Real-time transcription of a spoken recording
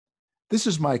This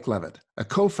is Mike Levitt, a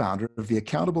co-founder of the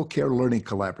Accountable Care Learning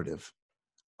Collaborative.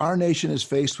 Our nation is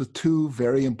faced with two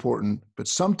very important, but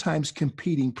sometimes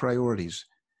competing priorities.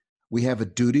 We have a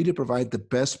duty to provide the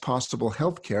best possible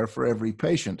health care for every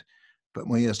patient, but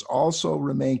we must also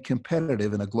remain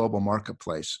competitive in a global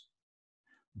marketplace.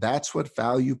 That's what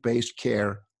value-based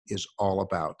care is all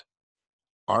about.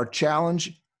 Our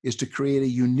challenge is to create a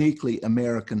uniquely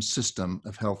American system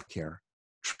of healthcare.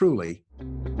 Truly,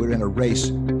 we're in a race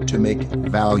to make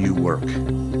value work.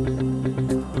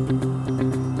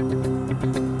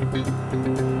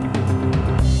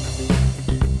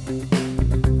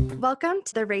 Welcome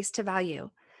to the Race to Value,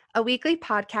 a weekly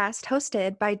podcast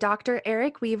hosted by Dr.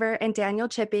 Eric Weaver and Daniel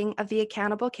Chipping of the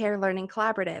Accountable Care Learning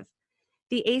Collaborative.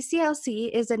 The ACLC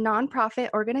is a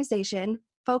nonprofit organization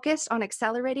focused on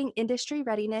accelerating industry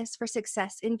readiness for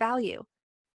success in value.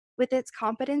 With its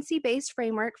competency-based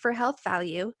framework for health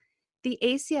value, the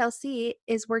ACLC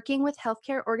is working with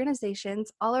healthcare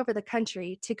organizations all over the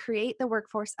country to create the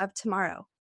workforce of tomorrow.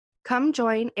 Come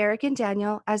join Eric and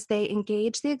Daniel as they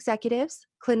engage the executives,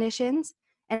 clinicians,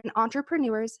 and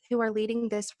entrepreneurs who are leading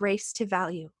this race to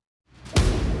value.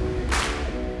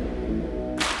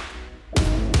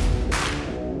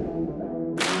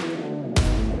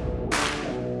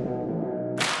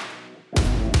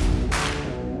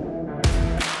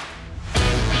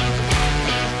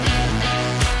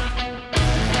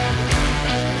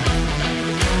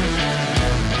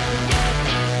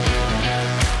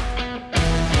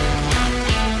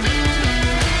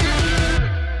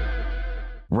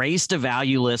 Race to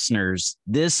Value listeners,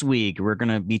 this week we're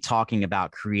going to be talking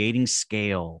about creating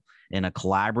scale in a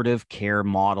collaborative care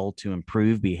model to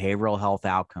improve behavioral health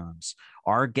outcomes.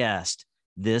 Our guest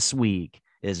this week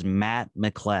is Matt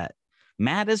Miclette.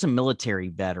 Matt is a military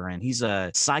veteran. He's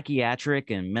a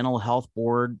psychiatric and mental health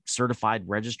board certified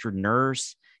registered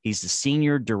nurse. He's the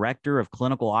senior director of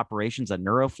clinical operations at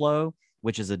NeuroFlow,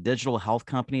 which is a digital health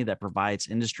company that provides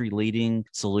industry-leading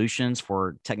solutions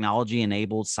for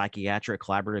technology-enabled psychiatric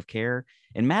collaborative care.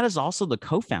 And Matt is also the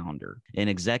co-founder and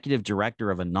executive director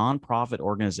of a nonprofit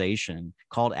organization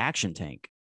called Action Tank.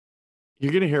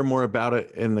 You're going to hear more about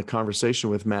it in the conversation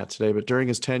with Matt today, but during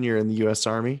his tenure in the U.S.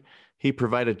 Army, he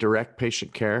provided direct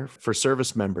patient care for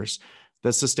service members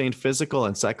that sustained physical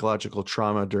and psychological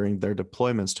trauma during their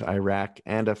deployments to Iraq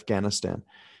and Afghanistan.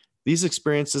 These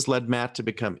experiences led Matt to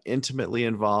become intimately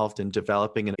involved in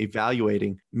developing and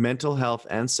evaluating mental health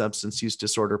and substance use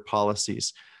disorder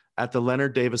policies at the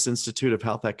Leonard Davis Institute of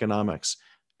Health Economics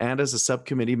and as a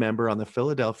subcommittee member on the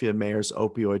Philadelphia Mayor's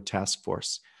Opioid Task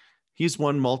Force. He's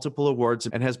won multiple awards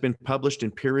and has been published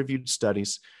in peer-reviewed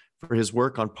studies for his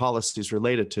work on policies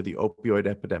related to the opioid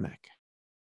epidemic.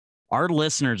 Our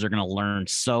listeners are going to learn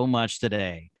so much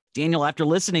today. Daniel, after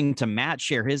listening to Matt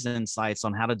share his insights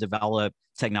on how to develop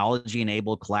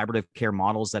technology-enabled collaborative care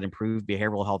models that improve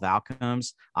behavioral health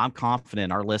outcomes, I'm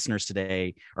confident our listeners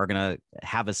today are going to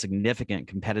have a significant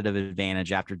competitive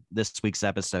advantage after this week's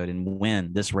episode and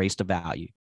win this race to value.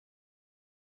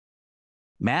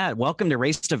 Matt, welcome to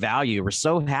Race to Value. We're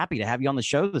so happy to have you on the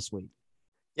show this week.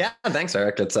 Yeah, thanks,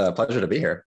 Eric. It's a pleasure to be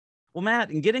here. Well,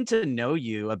 Matt, in getting to know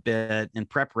you a bit in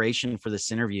preparation for this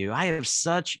interview, I have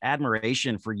such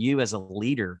admiration for you as a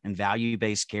leader in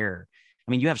value-based care.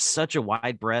 I mean, you have such a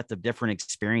wide breadth of different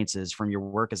experiences from your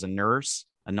work as a nurse,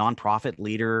 a nonprofit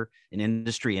leader, an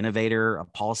industry innovator, a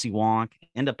policy wonk,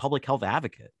 and a public health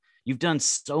advocate. You've done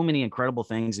so many incredible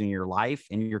things in your life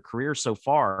and your career so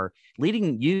far,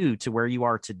 leading you to where you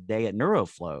are today at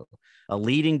NeuroFlow, a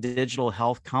leading digital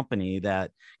health company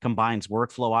that combines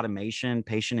workflow automation,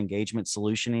 patient engagement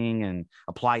solutioning, and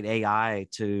applied AI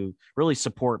to really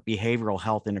support behavioral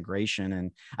health integration.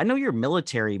 And I know your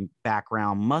military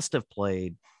background must have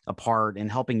played a part in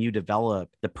helping you develop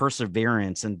the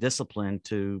perseverance and discipline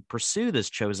to pursue this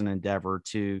chosen endeavor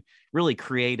to really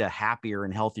create a happier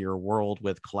and healthier world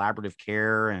with collaborative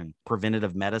care and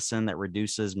preventative medicine that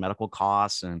reduces medical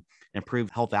costs and improve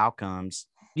health outcomes.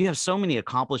 You have so many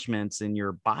accomplishments in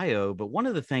your bio, but one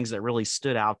of the things that really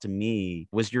stood out to me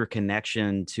was your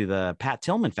connection to the Pat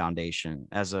Tillman Foundation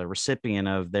as a recipient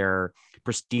of their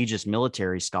prestigious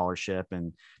military scholarship.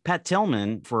 And Pat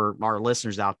Tillman, for our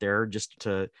listeners out there, just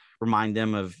to remind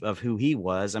them of who he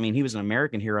was, I mean, he was an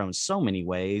American hero in so many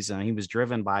ways. And he was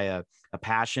driven by a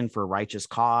passion for a righteous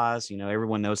cause. You know,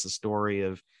 everyone knows the story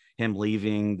of him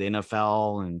leaving the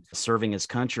NFL and serving his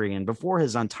country. And before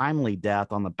his untimely death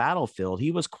on the battlefield,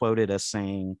 he was quoted as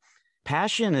saying,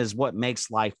 "Passion is what makes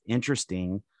life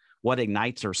interesting, what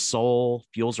ignites our soul,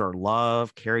 fuels our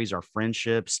love, carries our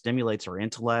friendship, stimulates our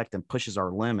intellect, and pushes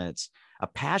our limits. A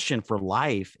passion for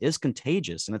life is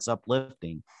contagious and it's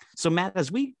uplifting." So Matt,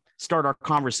 as we start our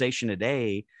conversation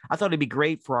today, I thought it'd be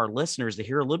great for our listeners to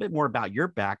hear a little bit more about your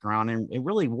background and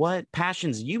really what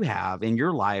passions you have in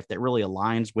your life that really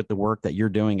aligns with the work that you're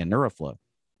doing in NeuroFlow.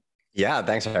 Yeah,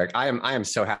 thanks, Eric. I am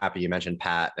so happy you mentioned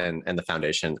Pat and the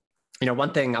foundation.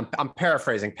 One thing, I'm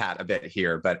paraphrasing Pat a bit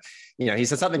here, but he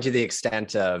said something to the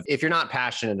extent of, if you're not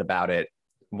passionate about it,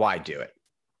 why do it?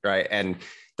 Right. And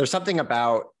there's something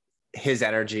about his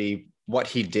energy, what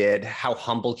he did, how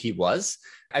humble he was.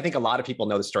 I think a lot of people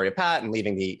know the story of Pat and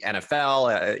leaving the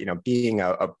NFL, being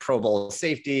a Pro Bowl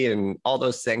safety and all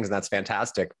those things. And that's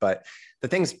fantastic. But the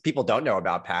things people don't know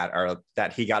about Pat are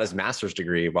that he got his master's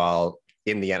degree while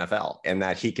in the NFL, and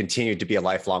that he continued to be a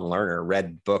lifelong learner,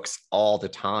 read books all the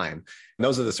time. And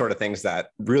those are the sort of things that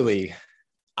really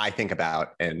I think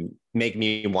about and make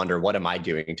me wonder, what am I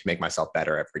doing to make myself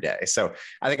better every day? So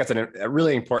I think that's a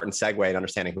really important segue in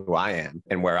understanding who I am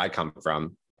and where I come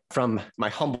from. From my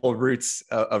humble roots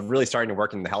of really starting to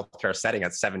work in the healthcare setting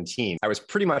at 17, I was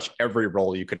pretty much every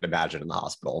role you could imagine in the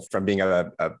hospital, from being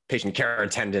a patient care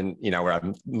attendant, where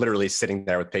I'm literally sitting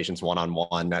there with patients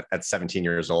one-on-one at 17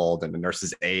 years old, and a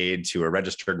nurse's aide, to a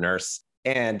registered nurse.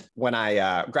 And when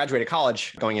I graduated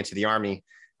college, going into the Army,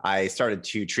 I started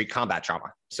to treat combat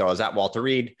trauma. So I was at Walter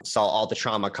Reed, saw all the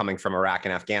trauma coming from Iraq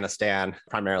and Afghanistan,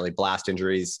 primarily blast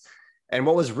injuries. And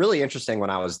what was really interesting when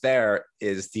I was there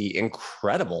is the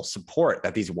incredible support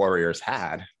that these warriors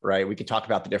had, right? We could talk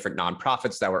about the different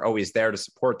nonprofits that were always there to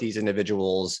support these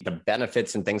individuals, the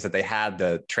benefits and things that they had.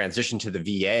 The transition to the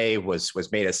VA was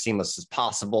made as seamless as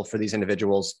possible for these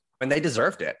individuals, and they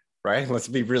deserved it, right? Let's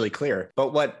be really clear.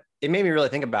 But what it made me really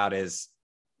think about is,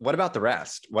 what about the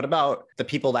rest? What about the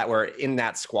people that were in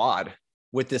that squad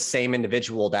with this same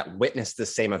individual that witnessed the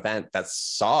same event, that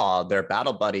saw their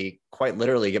battle buddy quite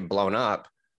literally get blown up?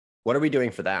 What are we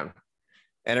doing for them?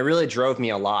 And it really drove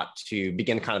me a lot to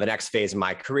begin kind of the next phase of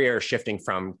my career, shifting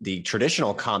from the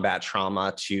traditional combat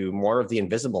trauma to more of the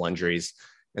invisible injuries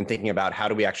and thinking about, how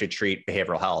do we actually treat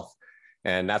behavioral health?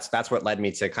 And that's what led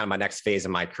me to kind of my next phase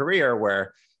of my career,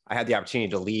 where I had the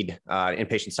opportunity to lead an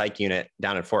inpatient psych unit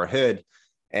down in Fort Hood.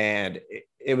 And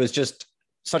it was just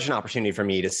such an opportunity for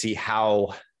me to see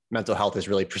how mental health is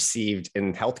really perceived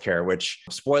in healthcare, which,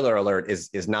 spoiler alert,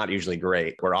 is not usually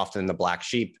great. We're often the black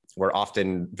sheep. We're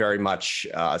often very much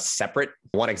separate.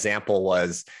 One example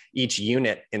was, each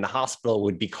unit in the hospital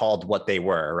would be called what they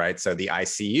were, right? So the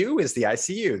ICU is the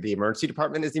ICU. The emergency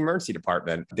department is the emergency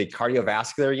department. The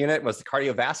cardiovascular unit was the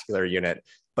cardiovascular unit.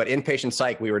 But inpatient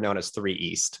psych, we were known as 3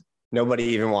 East. Nobody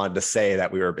even wanted to say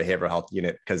that we were a behavioral health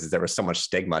unit because there was so much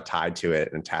stigma tied to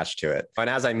it and attached to it. And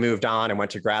as I moved on and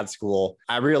went to grad school,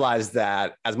 I realized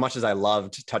that as much as I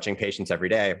loved touching patients every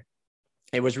day,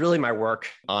 it was really my work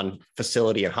on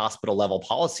facility and hospital level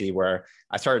policy where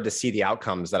I started to see the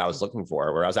outcomes that I was looking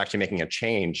for, where I was actually making a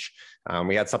change.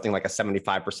 We had something like a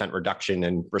 75% reduction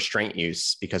in restraint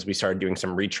use because we started doing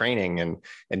some retraining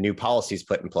and new policies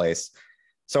put in place.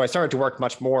 So I started to work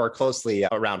much more closely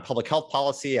around public health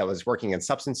policy. I was working in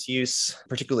substance use,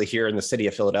 particularly here in the city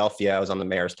of Philadelphia. I was on the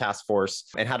mayor's task force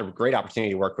and had a great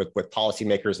opportunity to work with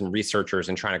policymakers and researchers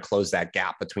and trying to close that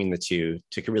gap between the two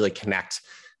to really connect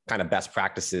kind of best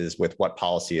practices with what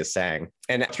policy is saying.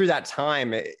 And through that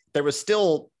time, there was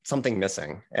still something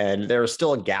missing, and there was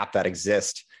still a gap that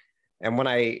exists. And when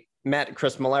I met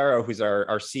Chris Malero, who's our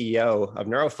CEO of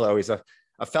NeuroFlow, he's a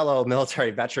fellow military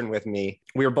veteran with me.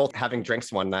 We were both having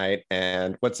drinks one night.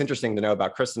 And what's interesting to know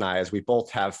about Chris and I is we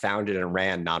both have founded and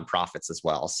ran nonprofits as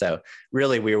well. So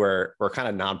really we're kind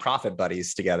of nonprofit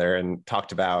buddies together and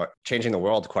talked about changing the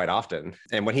world quite often.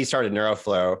 And when he started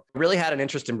NeuroFlow, really had an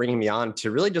interest in bringing me on to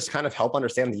really just kind of help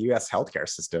understand the US healthcare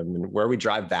system and where we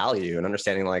drive value, and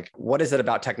understanding like, what is it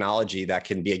about technology that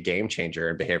can be a game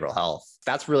changer in behavioral health?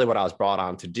 That's really what I was brought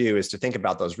on to do, is to think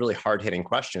about those really hard-hitting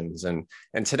questions. And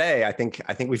today, I think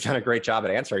we've done a great job at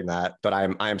answering that. But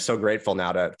I am so grateful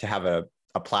now to have a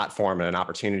platform and an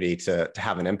opportunity to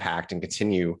have an impact and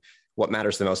continue what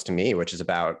matters the most to me, which is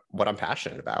about what I'm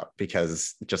passionate about.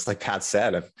 Because just like Pat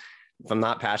said, if I'm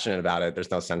not passionate about it,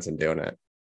 there's no sense in doing it.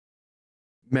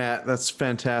 Matt, that's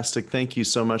fantastic. Thank you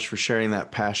so much for sharing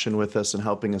that passion with us and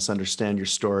helping us understand your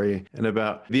story and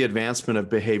about the advancement of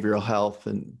behavioral health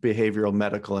and behavioral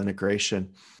medical integration.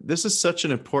 This is such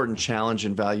an important challenge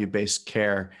in value-based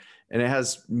care, and it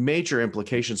has major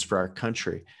implications for our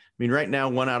country. I mean, right now,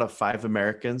 1 out of 5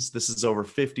 Americans, this is over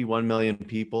 51 million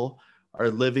people, are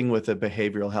living with a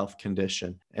behavioral health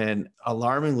condition. And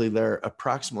alarmingly, there are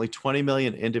approximately 20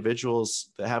 million individuals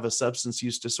that have a substance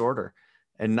use disorder.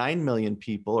 And 9 million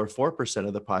people, or 4%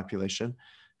 of the population,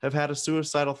 have had a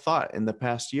suicidal thought in the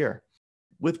past year.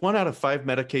 With 1 out of 5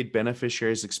 Medicaid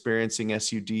beneficiaries experiencing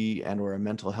SUD and or a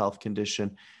mental health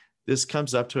condition, This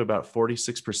comes up to about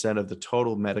 46% of the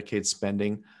total Medicaid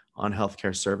spending on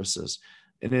healthcare services.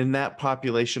 And in that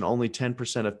population, only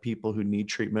 10% of people who need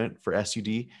treatment for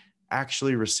SUD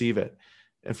actually receive it.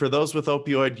 And for those with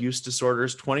opioid use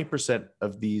disorders, 20%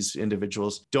 of these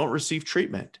individuals don't receive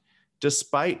treatment,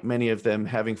 despite many of them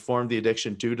having formed the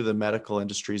addiction due to the medical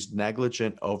industry's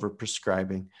negligent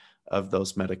overprescribing of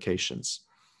those medications.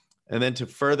 And then to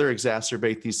further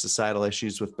exacerbate these societal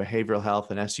issues with behavioral health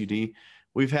and SUD,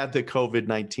 we've had the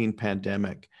COVID-19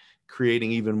 pandemic,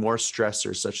 creating even more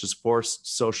stressors such as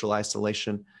forced social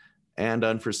isolation and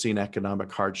unforeseen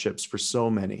economic hardships for so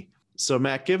many. So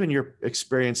Matt, given your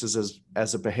experiences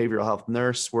as a behavioral health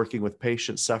nurse working with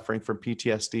patients suffering from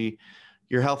PTSD,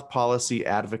 your health policy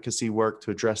advocacy work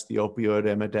to address the opioid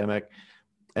epidemic,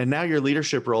 and now your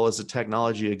leadership role as a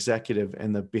technology executive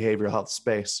in the behavioral health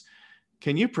space,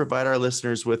 can you provide our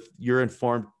listeners with your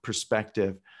informed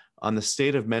perspective on the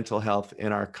state of mental health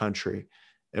in our country?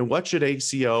 And what should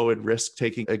ACO and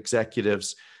risk-taking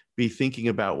executives be thinking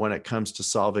about when it comes to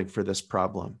solving for this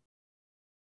problem?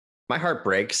 My heart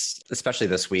breaks, especially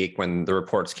this week when the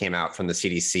reports came out from the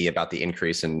CDC about the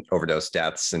increase in overdose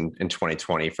deaths in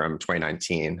 2020 from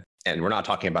 2019. And we're not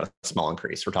talking about a small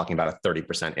increase. We're talking about a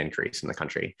 30% increase in the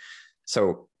country.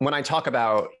 So when I talk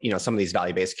about, some of these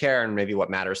value-based care and maybe what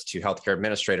matters to healthcare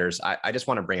administrators, I just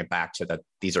want to bring it back to that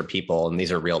these are people and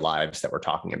these are real lives that we're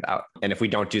talking about. And if we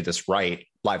don't do this right,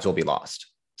 lives will be lost.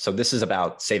 So this is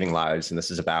about saving lives, and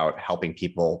this is about helping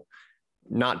people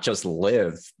not just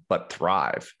live, but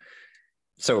thrive.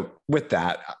 So with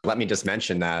that, let me just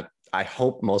mention that I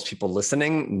hope most people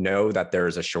listening know that there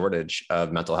is a shortage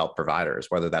of mental health providers,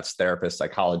 whether that's therapists,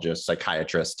 psychologists,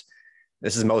 psychiatrists.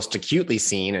 This is most acutely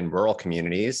seen in rural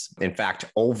communities. In fact,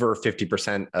 over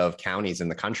 50% of counties in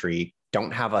the country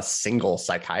don't have a single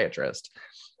psychiatrist.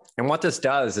 And what this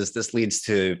does is this leads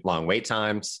to long wait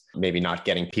times, maybe not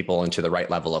getting people into the right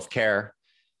level of care.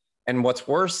 And what's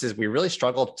worse is we really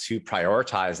struggle to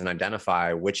prioritize and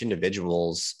identify which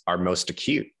individuals are most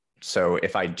acute. So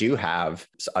if I do have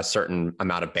a certain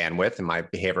amount of bandwidth in my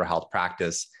behavioral health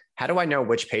practice, how do I know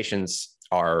which patients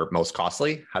are most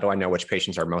costly? How do I know which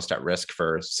patients are most at risk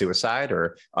for suicide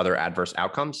or other adverse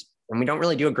outcomes? And we don't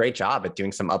really do a great job at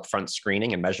doing some upfront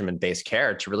screening and measurement-based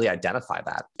care to really identify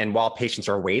that. And while patients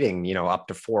are waiting, up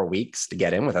to 4 weeks to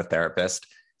get in with a therapist,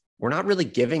 we're not really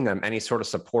giving them any sort of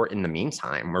support in the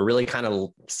meantime. We're really kind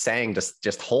of saying,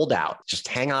 just hold out, just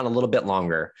hang on a little bit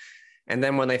longer. And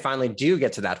then when they finally do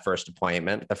get to that first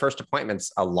appointment, the first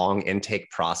appointment's a long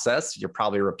intake process. You're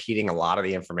probably repeating a lot of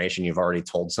the information you've already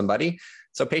told somebody.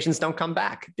 So patients don't come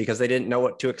back because they didn't know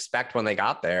what to expect when they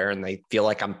got there, and they feel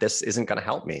like this isn't going to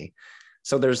help me.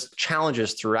 So there's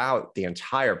challenges throughout the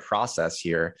entire process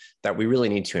here that we really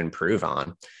need to improve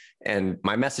on. And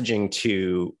my messaging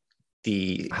to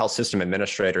the health system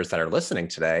administrators that are listening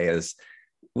today is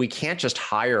we can't just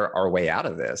hire our way out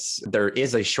of this. There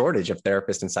is a shortage of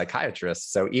therapists and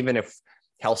psychiatrists. So even if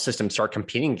health systems start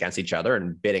competing against each other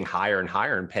and bidding higher and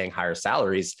higher and paying higher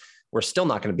salaries, we're still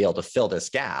not going to be able to fill this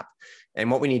gap. And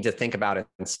what we need to think about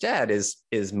instead is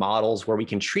models where we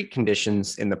can treat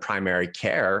conditions in the primary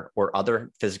care or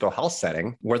other physical health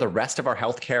setting where the rest of our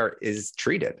healthcare is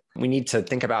treated. We need to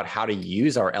think about how to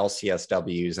use our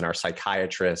LCSWs and our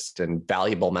psychiatrists and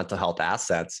valuable mental health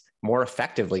assets more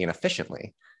effectively and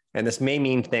efficiently. And this may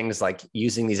mean things like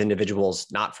using these individuals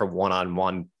not for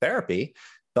one-on-one therapy,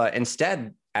 but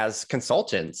instead as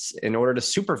consultants in order to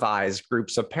supervise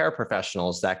groups of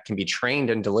paraprofessionals that can be trained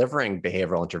in delivering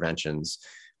behavioral interventions,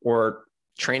 or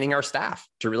training our staff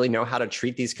to really know how to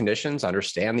treat these conditions,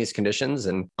 understand these conditions,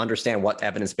 and understand what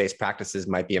evidence-based practices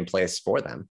might be in place for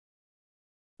them.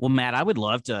 Well, Matt, I would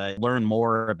love to learn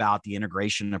more about the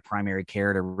integration of primary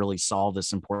care to really solve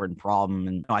this important problem.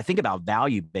 And I think about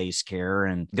value-based care,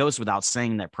 and it goes without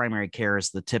saying that primary care is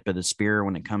the tip of the spear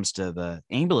when it comes to the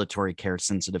ambulatory care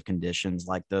sensitive conditions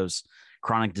like those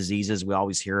chronic diseases we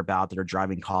always hear about that are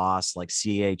driving costs like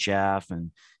CHF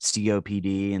and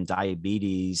COPD and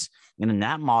diabetes. And in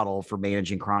that model for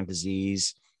managing chronic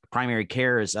disease, primary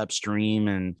care is upstream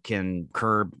and can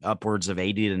curb upwards of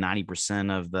 80 to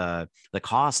 90% of the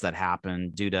costs that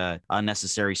happen due to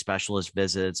unnecessary specialist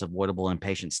visits, avoidable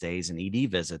inpatient stays, and ED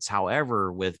visits.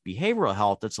 However, with behavioral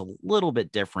health, it's a little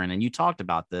bit different. And you talked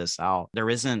about this, how there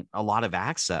isn't a lot of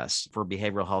access for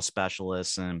behavioral health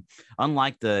specialists. And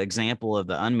unlike the example of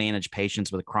the unmanaged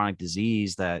patients with a chronic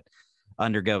disease that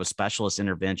undergo a specialist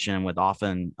intervention with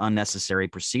often unnecessary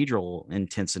procedural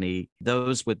intensity.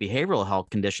 Those with behavioral health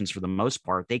conditions, for the most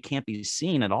part, they can't be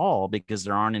seen at all because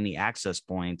there aren't any access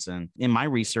points. And in my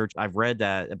research, I've read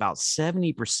that about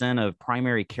 70% of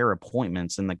primary care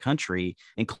appointments in the country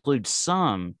include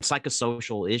some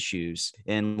psychosocial issues,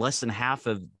 and less than half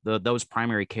of those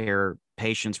primary care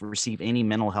patients receive any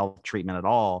mental health treatment at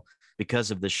all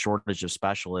because of this shortage of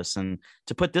specialists. And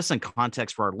to put this in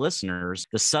context for our listeners,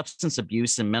 the Substance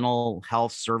Abuse and Mental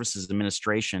Health Services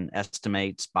Administration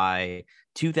estimates by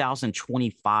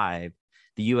 2025,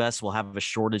 the U.S. will have a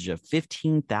shortage of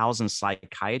 15,000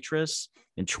 psychiatrists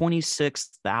and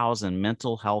 26,000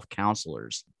 mental health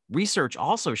counselors. Research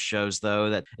also shows,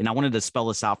 though, that, and I wanted to spell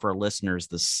this out for our listeners,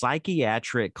 the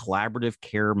Psychiatric Collaborative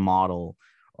Care Model,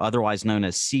 otherwise known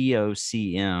as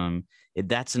CoCM,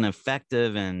 that's an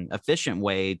effective and efficient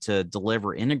way to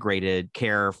deliver integrated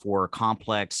care for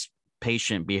complex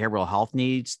patient behavioral health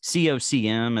needs.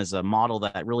 CoCM is a model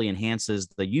that really enhances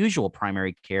the usual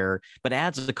primary care, but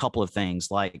adds a couple of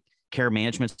things like care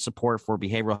management support for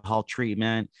behavioral health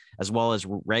treatment, as well as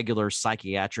regular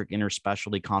psychiatric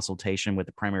interspecialty consultation with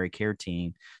the primary care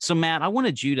team. So, Matt, I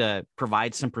wanted you to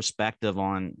provide some perspective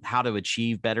on how to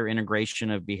achieve better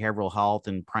integration of behavioral health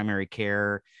and primary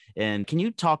care. And can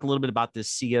you talk a little bit about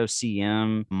this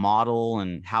CoCM model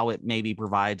and how it maybe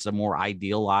provides a more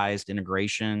idealized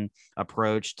integration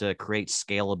approach to create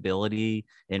scalability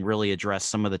and really address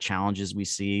some of the challenges we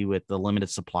see with the limited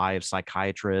supply of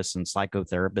psychiatrists and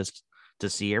psychotherapists to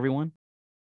see everyone?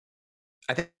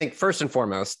 I think first and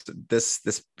foremost, this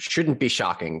shouldn't be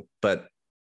shocking, but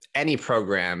any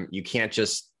program, you can't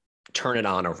just turn it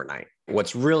on overnight.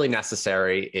 What's really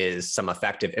necessary is some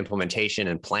effective implementation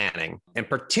and planning, and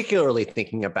particularly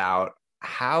thinking about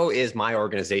how is my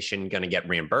organization going to get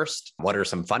reimbursed? What are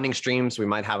some funding streams we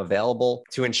might have available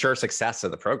to ensure success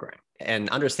of the program? And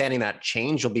understanding that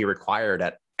change will be required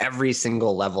at every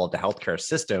single level of the healthcare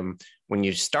system when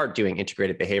you start doing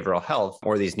integrated behavioral health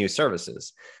or these new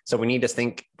services. So we need to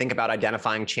think about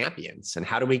identifying champions, and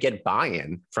how do we get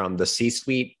buy-in from the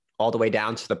C-suite all the way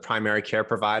down to the primary care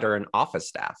provider and office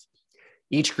staff.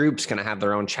 Each group's going to have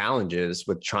their own challenges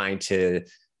with trying to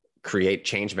create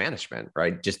change management,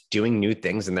 right? Just doing new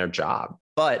things in their job.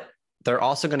 But they're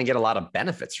also going to get a lot of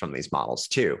benefits from these models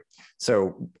too.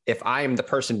 So if I'm the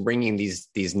person bringing these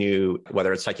new,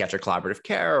 whether it's psychiatric collaborative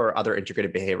care or other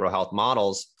integrated behavioral health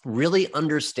models, really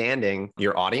understanding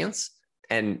your audience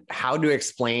and how to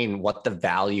explain what the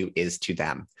value is to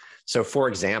them. So for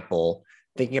example,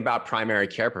 thinking about primary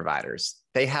care providers,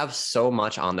 they have so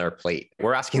much on their plate.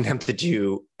 We're asking them to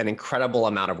do an incredible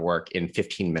amount of work in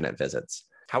 15-minute visits.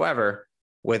 However,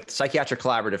 with psychiatric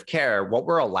collaborative care, what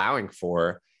we're allowing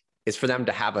for is for them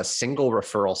to have a single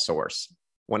referral source.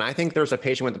 When I think there's a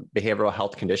patient with a behavioral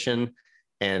health condition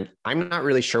and I'm not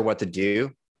really sure what to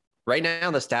do, right now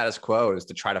the status quo is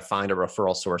to try to find a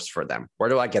referral source for them. Where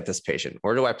do I get this patient?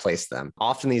 Where do I place them?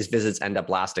 Often these visits end up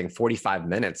lasting 45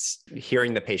 minutes,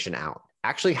 hearing the patient out.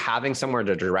 Actually having somewhere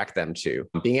to direct them to,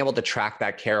 being able to track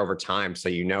that care over time so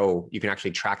you know you can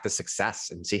actually track the success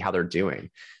and see how they're doing.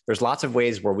 There's lots of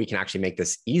ways where we can actually make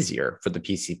this easier for the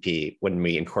PCP when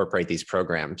we incorporate these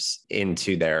programs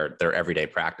into their everyday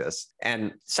practice.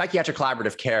 And psychiatric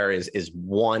collaborative care is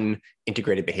one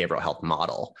integrated behavioral health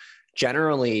model.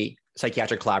 Generally,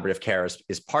 psychiatric collaborative care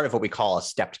is part of what we call a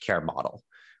stepped care model,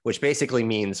 which basically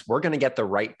means we're going to get the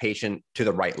right patient to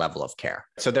the right level of care.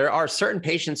 So there are certain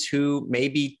patients who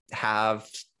maybe have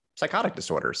psychotic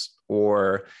disorders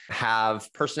or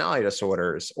have personality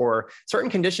disorders or certain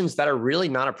conditions that are really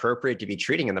not appropriate to be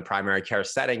treating in the primary care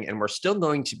setting. And we're still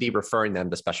going to be referring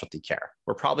them to specialty care.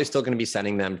 We're probably still going to be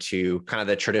sending them to kind of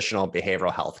the traditional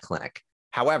behavioral health clinic.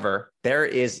 However, there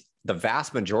is the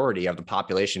vast majority of the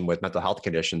population with mental health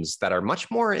conditions that are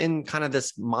much more in kind of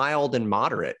this mild and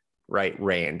moderate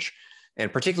range.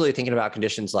 And particularly thinking about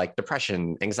conditions like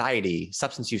depression, anxiety,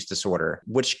 substance use disorder,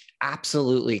 which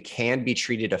absolutely can be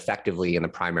treated effectively in the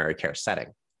primary care setting.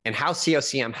 And how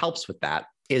CoCM helps with that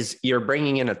is you're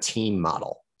bringing in a team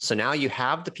model. So now you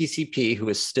have the PCP who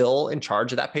is still in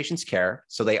charge of that patient's care.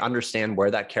 So they understand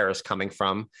where that care is coming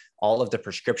from. All of the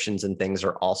prescriptions and things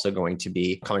are also going to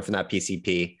be coming from that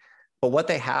PCP. But what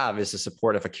they have is the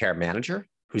support of a care manager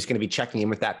who's going to be checking in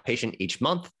with that patient each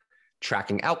month,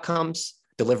 tracking outcomes,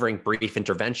 delivering brief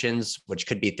interventions, which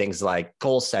could be things like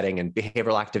goal setting and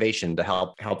behavioral activation to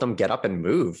help them get up and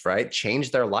move, right? Change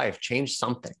their life, change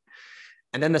something.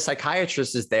 And then the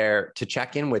psychiatrist is there to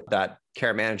check in with that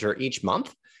care manager each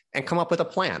month and come up with a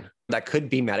plan. That could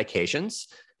be medications,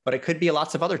 but it could be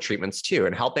lots of other treatments too,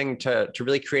 and helping to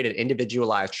really create an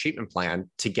individualized treatment plan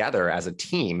together as a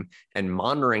team and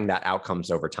monitoring that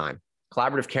outcomes over time.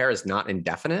 Collaborative care is not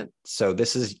indefinite. So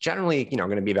this is generally,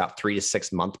 going to be about 3 to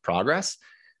 6 month progress.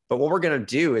 But what we're going to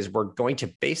do is we're going to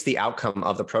base the outcome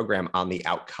of the program on the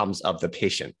outcomes of the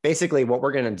patient. Basically, what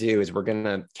we're going to do is we're going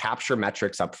to capture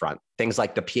metrics up front, things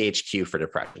like the PHQ for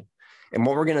depression. And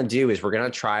what we're going to do is we're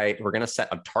going to set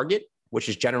a target, which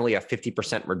is generally a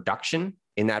 50% reduction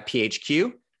in that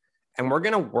PHQ. And we're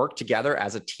going to work together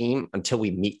as a team until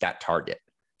we meet that target.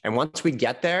 And once we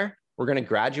get there, we're going to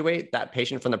graduate that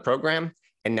patient from the program.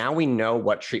 And now we know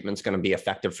what treatment's going to be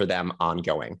effective for them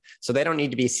ongoing. So they don't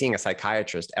need to be seeing a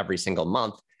psychiatrist every single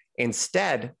month.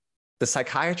 Instead, the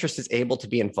psychiatrist is able to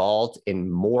be involved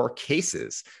in more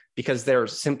cases because they're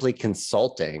simply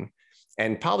consulting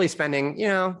and probably spending,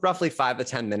 roughly 5 to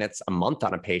 10 minutes a month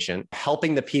on a patient,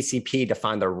 helping the PCP to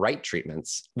find the right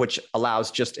treatments, which allows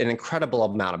just an incredible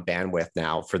amount of bandwidth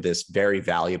now for this very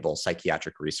valuable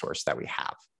psychiatric resource that we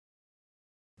have.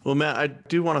 Well, Matt, I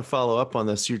do want to follow up on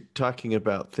this. You're talking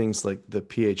about things like the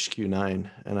PHQ-9,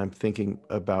 and I'm thinking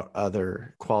about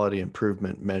other quality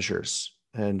improvement measures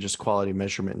and just quality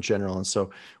measurement in general. And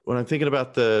so when I'm thinking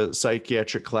about the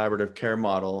psychiatric collaborative care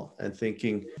model and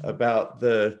thinking about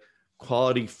the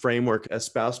quality framework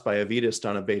espoused by Avitas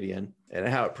Donabadian and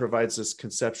how it provides this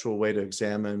conceptual way to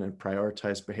examine and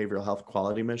prioritize behavioral health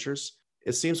quality measures,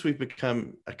 it seems we've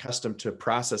become accustomed to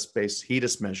process-based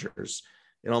HEDIS measures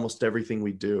in almost everything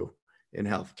we do in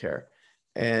healthcare.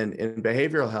 And in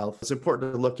behavioral health, it's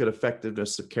important to look at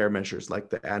effectiveness of care measures like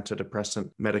the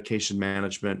antidepressant medication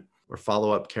management or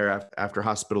follow-up care after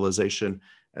hospitalization.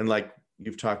 And like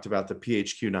you've talked about, the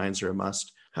PHQ-9s are a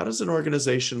must. How does an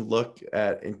organization look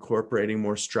at incorporating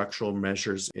more structural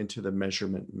measures into the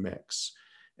measurement mix?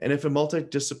 And if a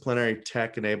multidisciplinary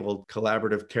tech-enabled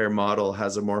collaborative care model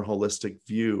has a more holistic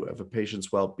view of a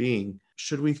patient's well-being,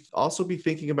 should we also be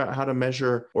thinking about how to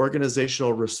measure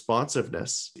organizational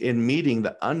responsiveness in meeting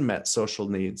the unmet social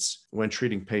needs when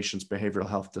treating patients' behavioral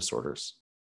health disorders?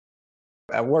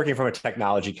 Working from a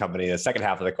technology company, the second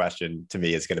half of the question to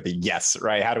me is going to be yes,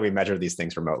 right? How do we measure these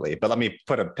things remotely? But let me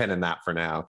put a pin in that for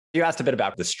now. You asked a bit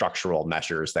about the structural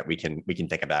measures that we can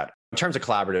think about. In terms of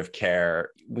collaborative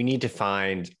care, we need to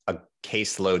find a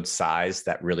caseload size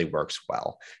that really works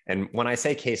well. And when I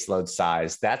say caseload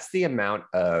size, that's the amount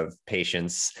of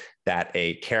patients that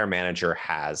a care manager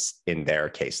has in their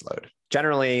caseload.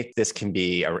 Generally, this can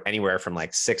be anywhere from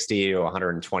like 60 to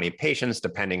 120 patients,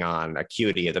 depending on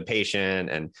acuity of the patient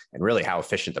and really how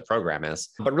efficient the program is.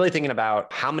 But really thinking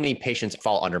about how many patients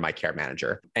fall under my care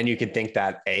manager. And you can think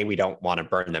that, A, we don't want to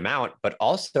burn them out, but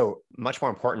also much more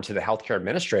important to the healthcare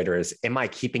administrator is, am I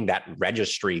keeping that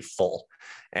registry full?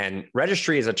 And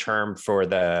registry is a term for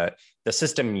the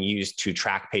system used to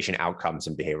track patient outcomes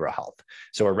in behavioral health.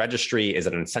 So a registry is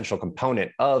an essential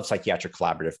component of psychiatric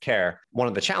collaborative care. One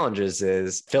of the challenges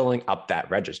is filling up that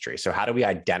registry. So how do we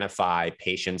identify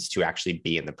patients to actually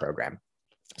be in the program?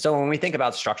 So when we think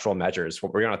about structural measures,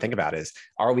 what we're going to think about is,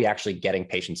 are we actually getting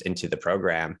patients into the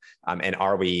program? And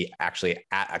are we actually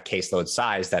at a caseload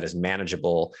size that is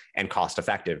manageable and cost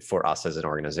effective for us as an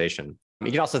organization? You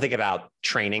can also think about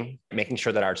training, making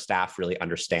sure that our staff really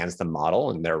understands the model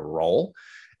and their role,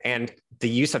 and the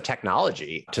use of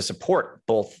technology to support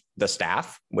both the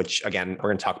staff, which again, we're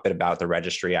going to talk a bit about the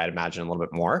registry, I'd imagine a little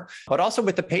bit more, but also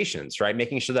with the patients, right?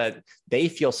 Making sure that they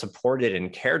feel supported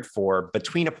and cared for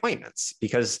between appointments,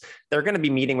 because they're going to be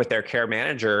meeting with their care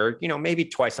manager, maybe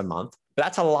twice a month. But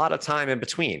that's a lot of time in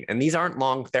between. And these aren't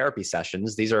long therapy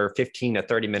sessions. These are 15 to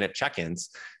 30-minute check-ins.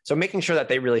 So making sure that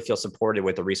they really feel supported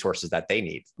with the resources that they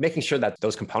need, making sure that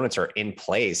those components are in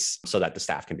place so that the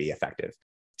staff can be effective.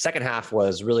 Second half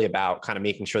was really about kind of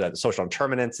making sure that the social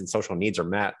determinants and social needs are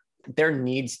met. There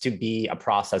needs to be a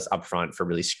process upfront for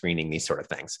really screening these sort of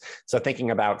things. So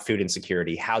thinking about food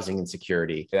insecurity, housing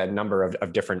insecurity, a number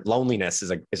of different loneliness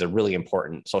is a really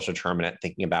important social determinant,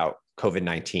 thinking about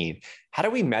COVID-19. How do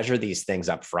we measure these things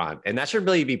up front? And that should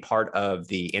really be part of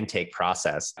the intake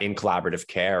process in collaborative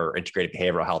care or integrated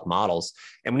behavioral health models.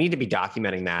 And we need to be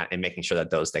documenting that and making sure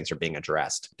that those things are being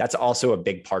addressed. That's also a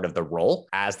big part of the role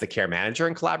as the care manager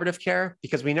in collaborative care,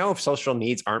 because we know if social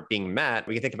needs aren't being met,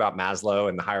 we can think about Maslow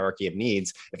and the hierarchy of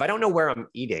needs. If I don't know where I'm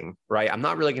eating, right, I'm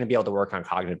not really going to be able to work on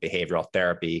cognitive behavioral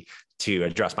therapy to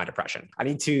address my depression. I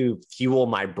need to fuel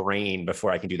my brain before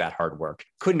I can do that hard work.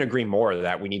 Couldn't agree more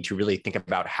that we need to really think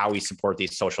about how we support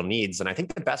these social needs. And I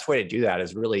think the best way to do that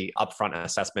is really upfront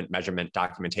assessment, measurement,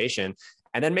 documentation,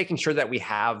 and then making sure that we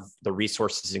have the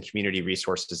resources and community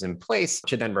resources in place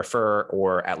to then refer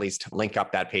or at least link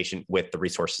up that patient with the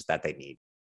resources that they need.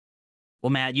 Well,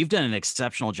 Matt, you've done an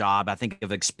exceptional job, I think,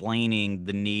 of explaining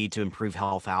the need to improve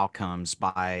health outcomes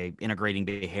by integrating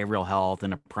behavioral health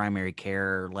into primary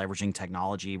care, leveraging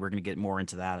technology. We're going to get more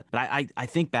into that. But I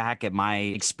think back at my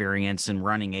experience in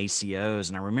running ACOs,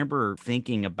 and I remember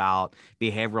thinking about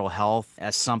behavioral health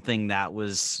as something that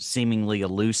was seemingly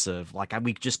elusive. Like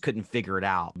we just couldn't figure it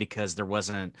out because there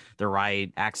wasn't the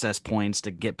right access points to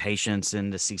get patients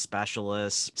in to see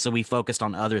specialists. So we focused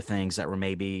on other things that were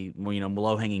maybe,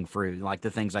 low-hanging fruit, like the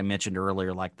things I mentioned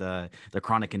earlier, like the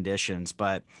chronic conditions.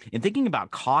 But in thinking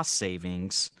about cost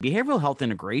savings, behavioral health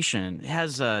integration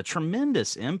has a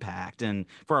tremendous impact. And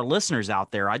for our listeners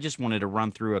out there, I just wanted to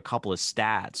run through a couple of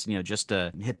stats, just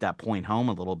to hit that point home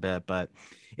a little bit. But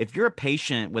if you're a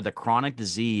patient with a chronic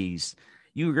disease,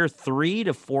 you're 3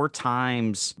 to 4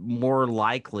 times more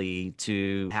likely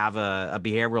to have a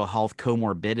behavioral health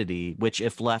comorbidity, which,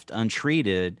 if left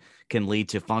untreated, can lead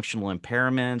to functional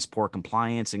impairments, poor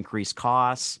compliance, increased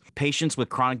costs. Patients with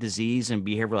chronic disease and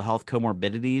behavioral health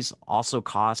comorbidities also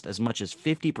cost as much as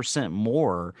 50%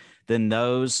 more than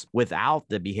those without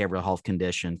the behavioral health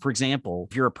condition. For example,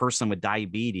 if you're a person with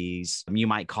diabetes, you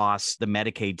might cost the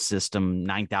Medicaid system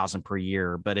 $9,000 per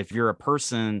year. But if you're a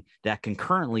person that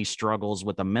concurrently struggles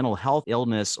with a mental health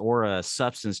illness or a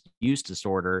substance use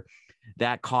disorder,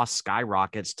 that cost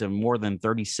skyrockets to more than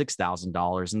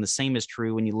 $36,000. And the same is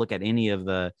true when you look at any of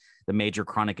the major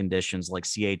chronic conditions like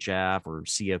CHF or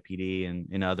COPD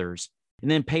and others. And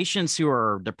then patients who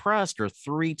are depressed are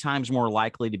 3 times more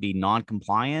likely to be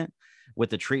non-compliant with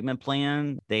the treatment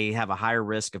plan. They have a higher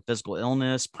risk of physical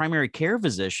illness. Primary care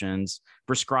physicians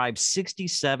prescribe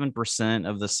 67%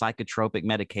 of the psychotropic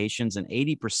medications and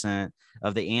 80%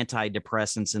 of the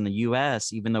antidepressants in the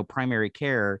US, even though primary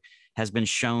care has been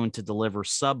shown to deliver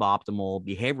suboptimal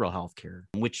behavioral health care,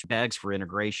 which begs for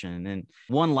integration. And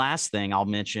one last thing I'll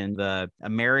mention, the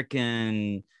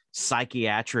American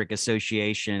Psychiatric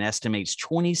Association estimates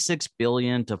 $26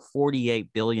 billion to $48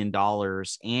 billion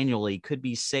annually could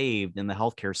be saved in the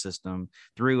healthcare system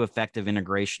through effective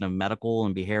integration of medical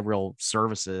and behavioral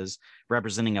services,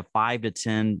 representing a 5 to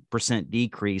 10%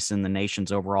 decrease in the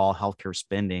nation's overall healthcare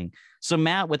spending. So,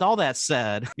 Matt, with all that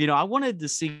said, I wanted to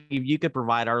see if you could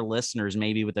provide our listeners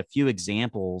maybe with a few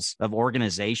examples of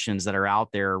organizations that are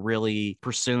out there really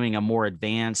pursuing a more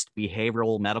advanced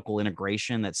behavioral medical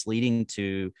integration that's leading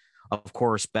to, of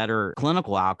course, better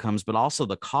clinical outcomes, but also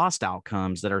the cost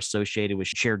outcomes that are associated with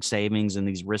shared savings and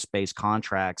these risk-based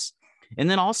contracts. And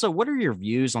then also, what are your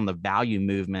views on the value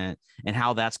movement and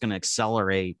how that's going to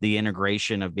accelerate the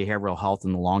integration of behavioral health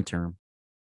in the long term?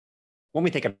 When we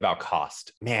think about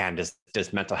cost, man,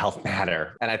 does mental health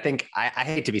matter? And I think I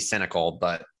hate to be cynical,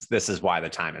 but this is why the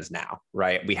time is now,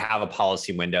 right? We have a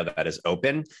policy window that is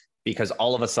open because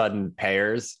all of a sudden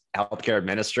payers, healthcare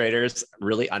administrators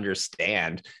really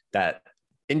understand that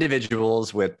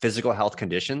individuals with physical health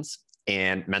conditions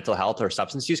and mental health or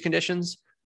substance use conditions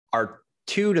are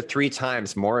 2 to 3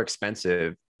 times more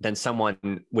expensive than someone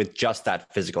with just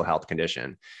that physical health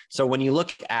condition. So when you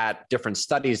look at different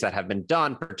studies that have been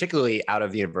done, particularly out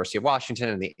of the University of Washington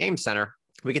and the AIM Center,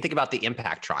 we can think about the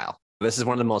IMPACT trial. This is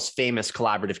one of the most famous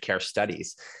collaborative care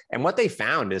studies. And what they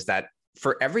found is that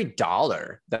for every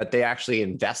dollar that they actually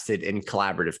invested in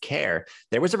collaborative care,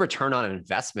 there was a return on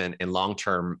investment in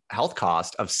long-term health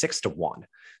cost of 6 to 1.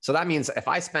 So that means if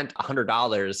I spent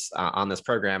 $100 on this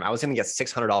program, I was going to get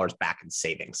 $600 back in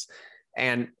savings.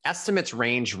 And estimates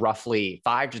range roughly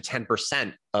 5 to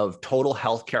 10% of total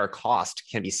healthcare cost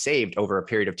can be saved over a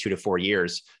period of 2 to 4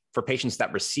 years for patients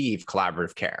that receive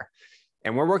collaborative care.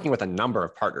 And we're working with a number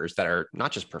of partners that are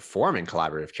not just performing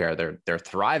collaborative care, they're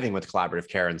thriving with collaborative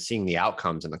care and seeing the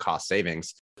outcomes and the cost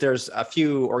savings. There's a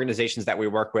few organizations that we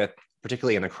work with,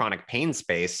 particularly in the chronic pain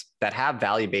space, that have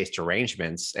value-based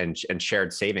arrangements and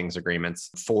shared savings agreements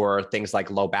for things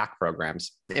like low back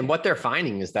programs. And what they're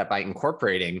finding is that by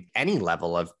incorporating any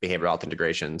level of behavioral health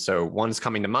integration, so one's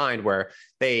coming to mind where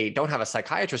they don't have a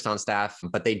psychiatrist on staff,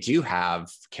 but they do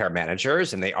have care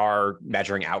managers and they are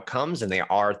measuring outcomes and they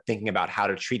are thinking about how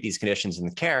to treat these conditions in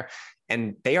the care.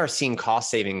 And they are seeing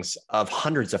cost savings of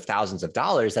hundreds of thousands of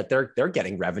dollars that they're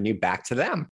getting revenue back to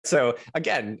them. So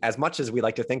again, as much as we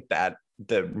like to think that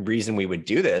the reason we would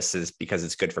do this is because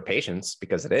it's good for patients,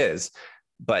 because it is,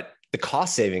 but the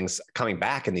cost savings coming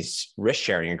back in these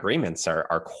risk-sharing agreements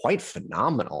are quite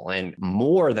phenomenal and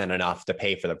more than enough to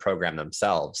pay for the program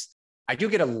themselves. I do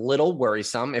get a little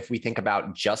worrisome if we think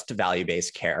about just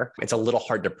value-based care. It's a little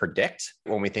hard to predict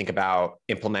when we think about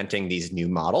implementing these new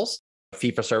models.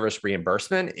 Fee-for-service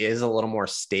reimbursement is a little more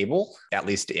stable, at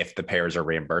least if the payers are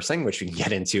reimbursing, which we can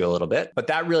get into a little bit. But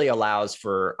that really allows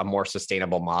for a more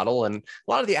sustainable model. And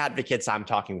a lot of the advocates I'm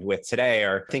talking with today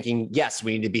are thinking, yes,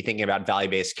 we need to be thinking about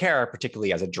value-based care,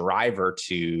 particularly as a driver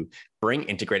to bring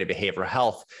integrated behavioral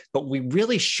health. But we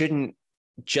really shouldn't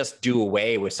just do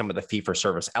away with some of the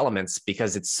fee-for-service elements,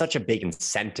 because it's such a big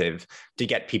incentive to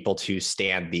get people to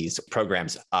stand these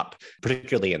programs up,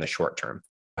 particularly in the short term.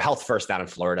 Health First down in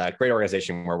Florida, a great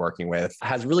organization we're working with,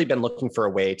 has really been looking for a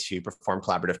way to perform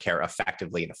collaborative care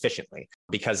effectively and efficiently,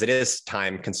 because it is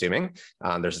time consuming.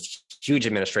 There's a huge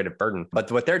administrative burden.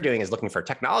 But what they're doing is looking for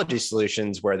technology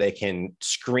solutions where they can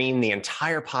screen the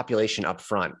entire population up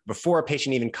front. Before a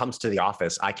patient even comes to the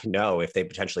office, I can know if they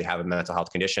potentially have a mental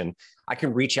health condition. I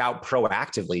can reach out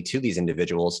proactively to these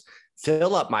individuals,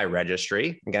 fill up my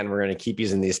registry. Again, we're going to keep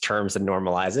using these terms and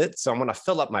normalize it. So I'm going to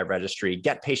fill up my registry,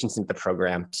 get patients into the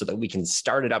program so that we can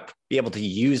start it up, be able to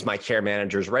use my care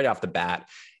managers right off the bat,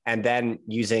 and then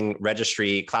using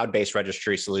registry, cloud-based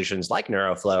registry solutions like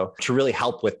NeuroFlow to really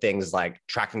help with things like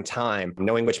tracking time,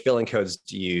 knowing which billing codes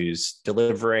to use,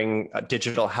 delivering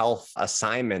digital health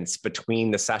assignments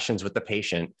between the sessions with the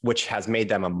patient, which has made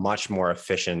them a much more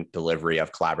efficient delivery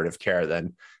of collaborative care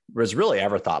than was really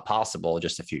ever thought possible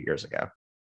just a few years ago.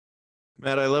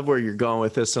 Matt, I love where you're going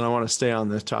with this, and I want to stay on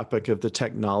the topic of the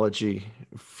technology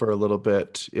for a little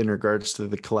bit in regards to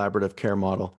the collaborative care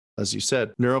model. As you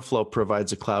said, NeuroFlow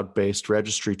provides a cloud-based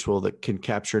registry tool that can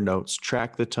capture notes,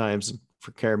 track the times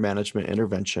for care management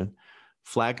intervention,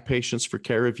 flag patients for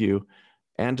care review,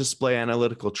 and display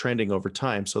analytical trending over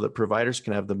time so that providers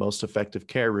can have the most effective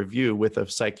care review with a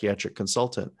psychiatric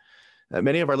consultant.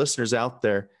 Many of our listeners out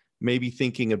there may be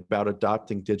thinking about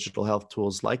adopting digital health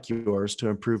tools like yours to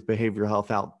improve behavioral health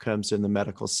outcomes in the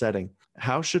medical setting.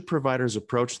 How should providers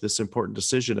approach this important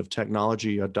decision of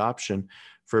technology adoption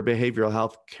for behavioral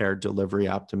health care delivery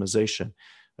optimization?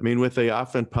 I mean, with the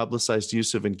often publicized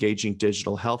use of engaging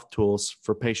digital health tools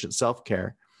for patient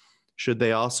self-care, should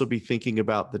they also be thinking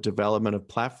about the development of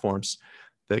platforms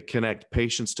that connect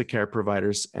patients to care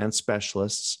providers and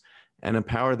specialists and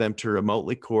empower them to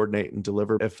remotely coordinate and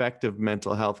deliver effective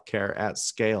mental health care at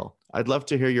scale? I'd love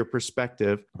to hear your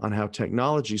perspective on how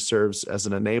technology serves as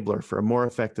an enabler for a more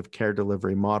effective care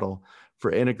delivery model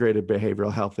for integrated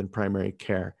behavioral health and primary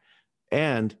care.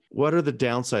 And what are the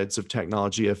downsides of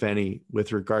technology, if any,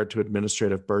 with regard to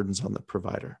administrative burdens on the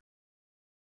provider?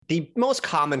 The most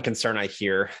common concern I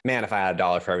hear, man, if I had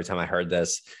 $1 for every time I heard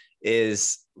this,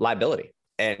 is liability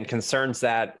and concerns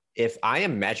that if I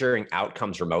am measuring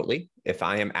outcomes remotely, if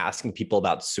I am asking people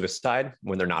about suicide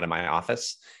when they're not in my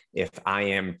office, if I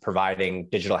am providing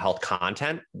digital health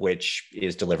content, which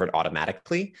is delivered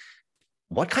automatically,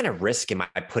 what kind of risk am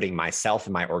I putting myself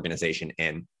and my organization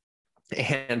in?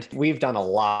 And we've done a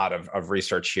lot of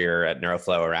research here at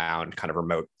NeuroFlow around kind of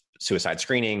remote suicide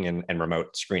screening and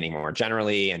remote screening more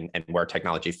generally, and where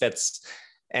technology fits.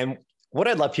 And what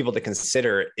I'd love people to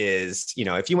consider is,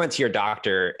 if you went to your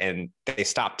doctor and they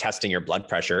stopped testing your blood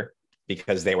pressure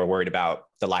because they were worried about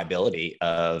the liability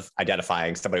of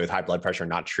identifying somebody with high blood pressure and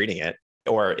not treating it,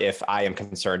 or if I am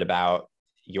concerned about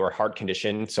your heart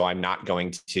condition, so I'm not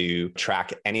going to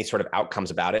track any sort of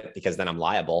outcomes about it because then I'm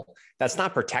liable, that's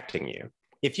not protecting you.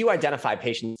 If you identify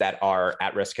patients that are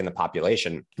at risk in the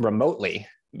population remotely,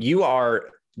 you are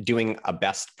doing a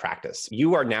best practice.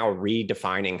 You are now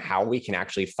redefining how we can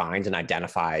actually find and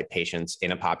identify patients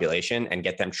in a population and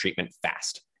get them treatment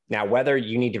fast. Now, whether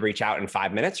you need to reach out in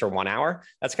 5 minutes or 1 hour,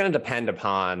 that's going to depend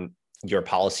upon your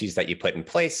policies that you put in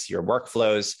place, your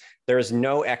workflows. There is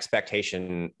no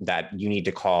expectation that you need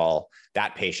to call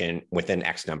that patient within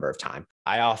X number of time.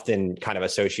 I often kind of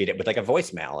associate it with like a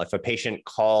voicemail. If a patient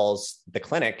calls the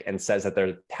clinic and says that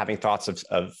they're having thoughts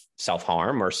of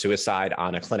self-harm or suicide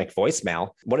on a clinic voicemail,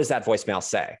 what does that voicemail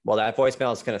say? Well, that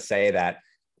voicemail is going to say that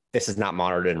this is not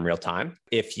monitored in real time.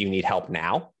 If you need help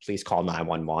now, please call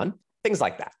 911, things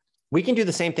like that. We can do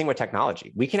the same thing with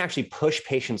technology. We can actually push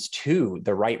patients to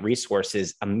the right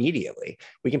resources immediately.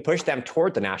 We can push them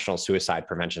toward the National Suicide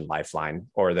Prevention Lifeline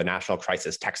or the National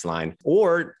Crisis Text Line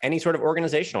or any sort of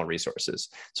organizational resources.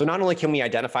 So not only can we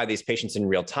identify these patients in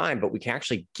real time, but we can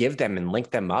actually give them and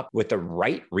link them up with the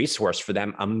right resource for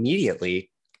them immediately,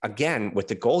 again, with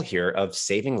the goal here of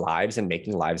saving lives and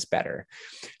making lives better.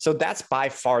 So that's by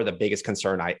far the biggest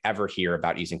concern I ever hear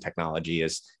about using technology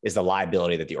is the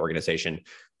liability that the organization.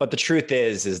 But the truth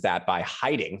is that by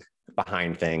hiding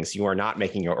behind things, you are not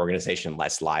making your organization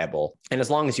less liable. And as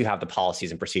long as you have the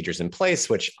policies and procedures in place,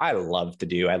 which I love to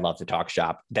do, I love to talk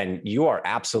shop, then you are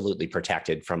absolutely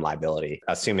protected from liability,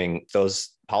 assuming those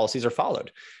policies are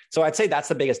followed. So I'd say that's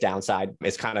the biggest downside,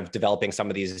 is kind of developing some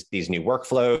of these new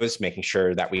workflows, making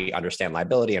sure that we understand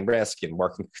liability and risk, and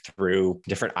working through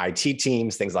different IT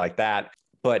teams, things like that.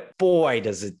 But boy,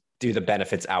 do the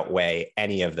benefits outweigh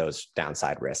any of those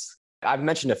downside risks. I've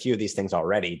mentioned a few of these things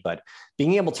already, but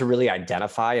being able to really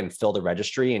identify and fill the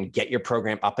registry and get your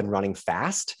program up and running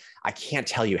fast, I can't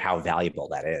tell you how valuable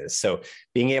that is. So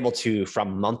being able to,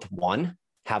 from month one,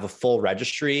 have a full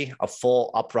registry, a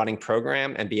full up-running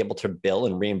program, and be able to bill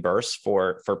and reimburse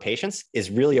for patients is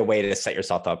really a way to set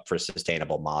yourself up for a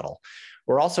sustainable model.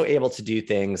 We're also able to do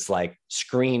things like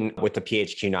screen with the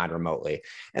PHQ-9 remotely.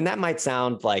 And that might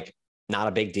sound like not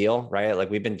a big deal, right? Like,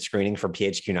 we've been screening for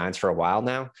PHQ-9s for a while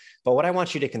now. But what I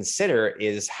want you to consider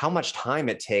is how much time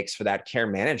it takes for that care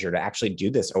manager to actually do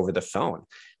this over the phone.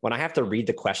 When I have to read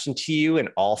the question to you and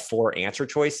all 4 answer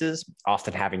choices,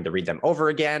 often having to read them over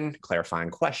again, clarifying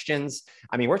questions.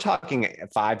 I mean, we're talking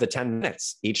 5 to 10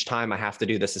 minutes each time I have to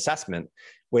do this assessment,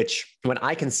 which, when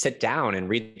I can sit down and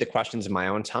read the questions in my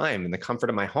own time in the comfort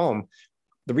of my home,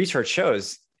 the research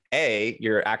shows, A,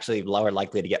 you're actually lower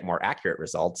likely to get more accurate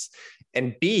results.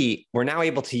 And B, we're now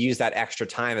able to use that extra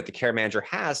time that the care manager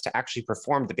has to actually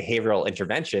perform the behavioral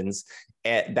interventions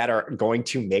that are going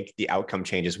to make the outcome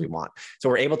changes we want. So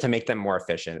we're able to make them more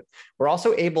efficient. We're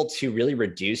also able to really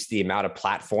reduce the amount of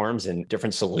platforms and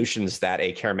different solutions that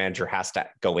a care manager has to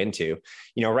go into.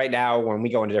 You know, right now, when we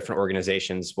go into different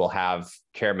organizations, we'll have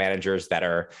care managers that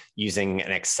are using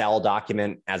an Excel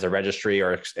document as a registry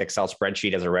or Excel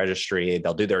spreadsheet as a registry.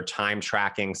 They'll do their time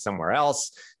tracking somewhere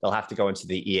else. They'll have to go into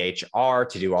the EHR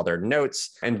to do all their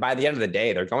notes. And by the end of the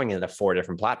day, they're going into 4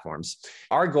 different platforms.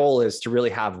 Our goal is to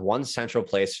really have one central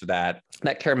place for that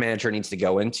care manager needs to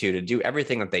go into to do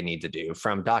everything that they need to do,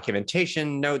 from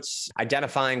documentation, notes,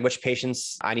 identifying which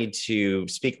patients I need to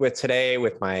speak with today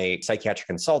with my psychiatric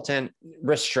consultant,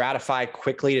 risk stratify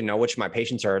quickly to know which of my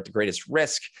patients are at the greatest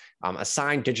risk,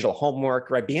 assign digital homework,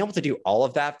 right? Being able to do all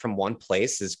of that from one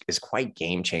place is quite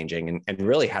game changing and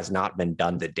really has not been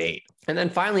done to date. And then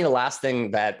finally, the last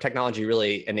thing that technology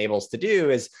really enables to do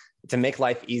is to make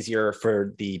life easier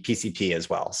for the PCP as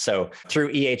well. So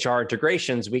through EHR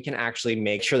integrations, we can actually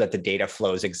make sure that the data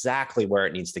flows exactly where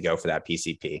it needs to go for that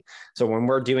PCP. So when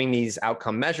we're doing these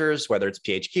outcome measures, whether it's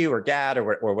PHQ or GAD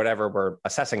or whatever we're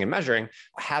assessing and measuring,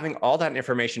 having all that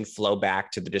information flow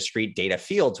back to the discrete data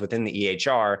fields within the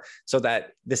EHR, so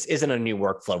that this isn't a new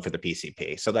workflow for the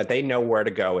PCP, so that they know where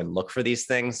to go and look for these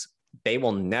things. They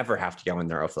will never have to go in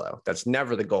NeuroFlow. That's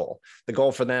never the goal. The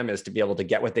goal for them is to be able to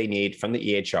get what they need from the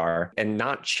EHR and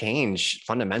not change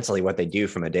fundamentally what they do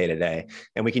from a day-to-day.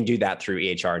 And we can do that through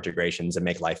EHR integrations and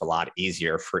make life a lot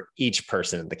easier for each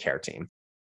person in the care team.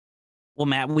 Well,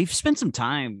 Matt, we've spent some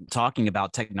time talking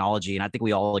about technology, and I think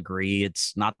we all agree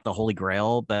it's not the holy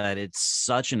grail, but it's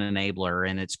such an enabler,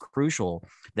 and it's crucial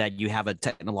that you have a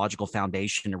technological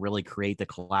foundation to really create the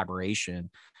collaboration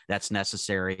that's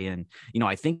necessary. And, you know,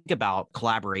 I think about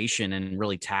collaboration and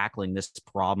really tackling this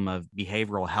problem of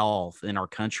behavioral health in our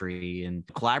country, and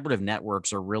collaborative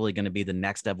networks are really going to be the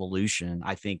next evolution,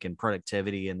 I think, in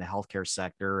productivity in the healthcare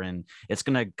sector. And it's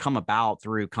going to come about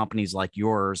through companies like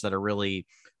yours that are really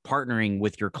partnering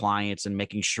with your clients and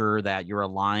making sure that you're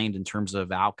aligned in terms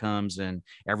of outcomes and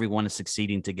everyone is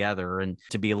succeeding together. And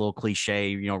to be a little cliche,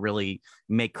 you know, really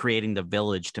creating the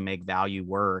village to make value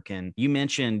work. And you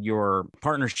mentioned your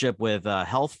partnership with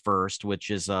Health First,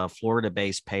 which is a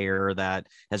Florida-based payer that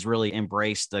has really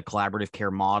embraced the collaborative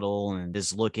care model and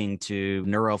is looking to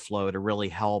NeuroFlow to really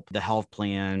help the health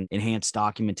plan enhance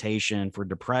documentation for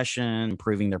depression,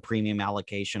 improving their premium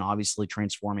allocation, obviously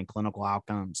transforming clinical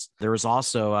outcomes. There was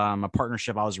also a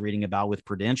partnership I was reading about with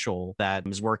Prudential that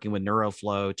is working with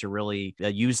NeuroFlow to really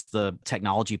use the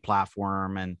technology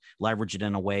platform and leverage it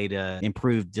in a way to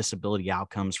improve disability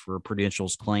outcomes for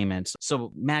Prudential's claimants.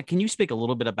 So, Matt, can you speak a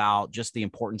little bit about just the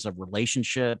importance of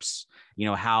relationships, you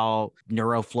know, how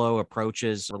NeuroFlow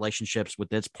approaches relationships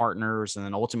with its partners, and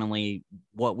then ultimately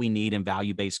what we need in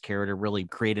value-based care to really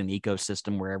create an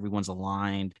ecosystem where everyone's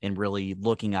aligned and really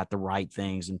looking at the right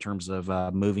things in terms of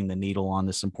moving the needle on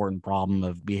this important problem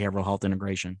of behavioral health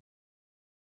integration?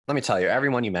 Let me tell you,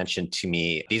 everyone you mentioned to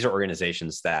me, these are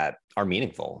organizations that are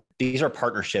meaningful. These are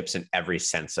partnerships in every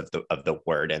sense of the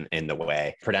word and in the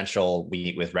way. Prudential, we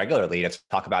meet with regularly to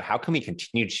talk about how can we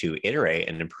continue to iterate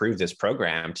and improve this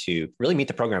program to really meet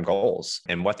the program goals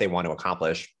and what they want to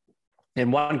accomplish.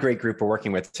 And one great group we're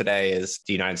working with today is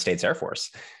the United States Air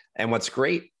Force. And what's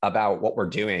great about what we're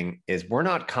doing is we're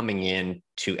not coming in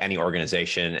to any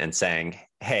organization and saying,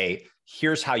 hey,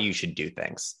 here's how you should do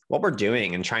things. What we're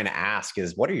doing and trying to ask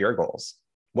is, what are your goals?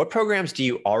 What programs do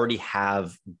you already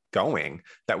have going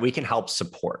that we can help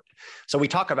support? So we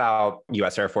talk about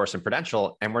US Air Force and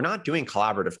Prudential, and we're not doing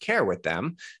collaborative care with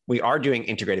them. We are doing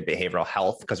integrated behavioral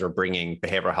health because we're bringing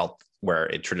behavioral health where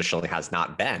it traditionally has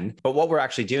not been. But what we're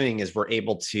actually doing is we're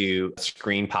able to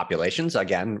screen populations.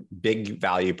 Again, big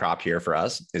value prop here for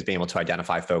us is being able to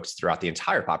identify folks throughout the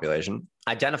entire population,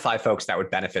 identify folks that would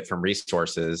benefit from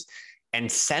resources,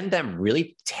 and send them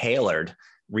really tailored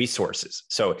resources.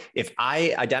 So if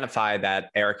I identify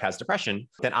that Eric has depression,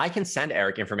 then I can send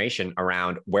Eric information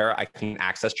around where I can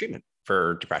access treatment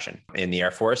for depression. In the Air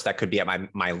Force, that could be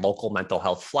at my local mental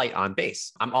health flight on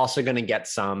base. I'm also going to get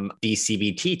some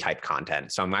DCBT type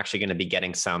content. So I'm actually going to be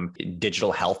getting some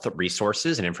digital health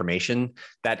resources and information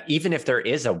that even if there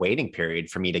is a waiting period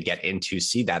for me to get in to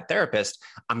see that therapist,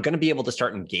 I'm going to be able to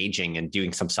start engaging and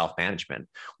doing some self-management.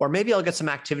 Or maybe I'll get some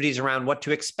activities around what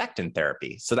to expect in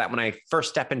therapy so that when I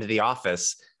first step into the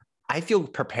office, I feel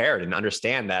prepared and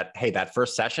understand that, hey, that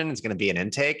first session is going to be an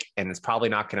intake and it's probably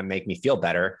not going to make me feel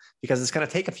better because it's going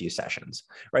to take a few sessions,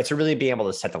 right? So really being able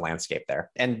to set the landscape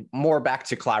there. And more back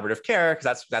to collaborative care,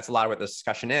 because that's a lot of what this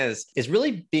discussion is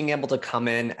really being able to come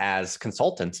in as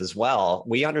consultants as well.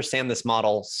 We understand this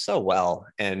model so well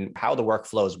and how the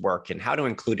workflows work and how to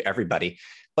include everybody.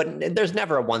 But there's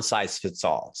never a one size fits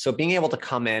all. So being able to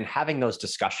come in, having those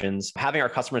discussions, having our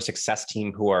customer success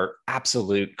team who are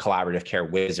absolute collaborative care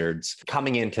wizards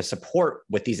coming in to support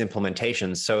with these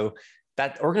implementations. So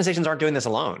that organizations aren't doing this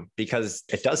alone because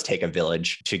it does take a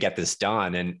village to get this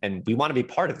done. And we want to be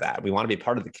part of that. We want to be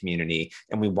part of the community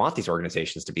and we want these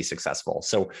organizations to be successful.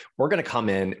 So we're going to come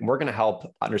in, we're going to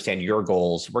help understand your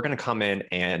goals. We're going to come in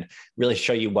and really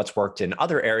show you what's worked in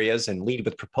other areas and lead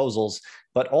with proposals.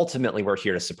 But ultimately, we're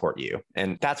here to support you.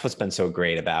 And that's what's been so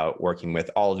great about working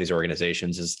with all of these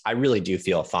organizations is I really do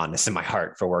feel a fondness in my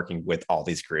heart for working with all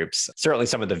these groups. Certainly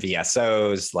some of the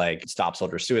VSOs like Stop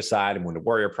Soldier Suicide and Wounded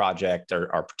Warrior Project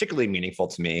are particularly meaningful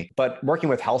to me. But working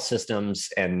with health systems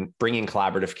and bringing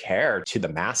collaborative care to the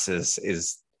masses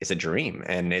is a dream.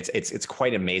 And it's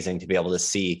quite amazing to be able to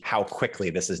see how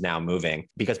quickly this is now moving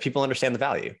because people understand the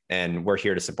value and we're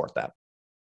here to support that.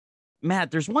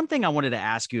 Matt, there's one thing I wanted to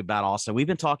ask you about also. We've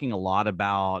been talking a lot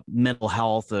about mental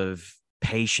health of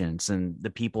patients and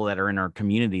the people that are in our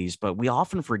communities, but we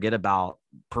often forget about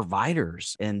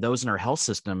providers and those in our health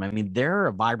system. I mean, they're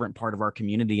a vibrant part of our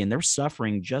community and they're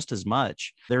suffering just as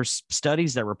much. There's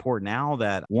studies that report now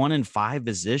that 1 in 5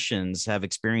 physicians have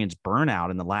experienced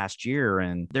burnout in the last year.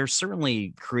 And there's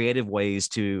certainly creative ways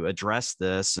to address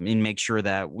this and make sure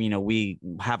that, we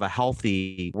have a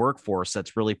healthy workforce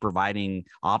that's really providing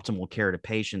optimal care to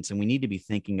patients. And we need to be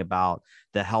thinking about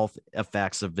the health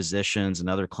effects of physicians and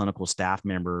other clinical staff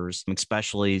members,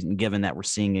 especially given that we're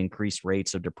seeing increased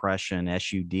rates of depression,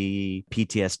 SUD,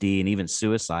 PTSD, and even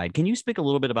suicide. Can you speak a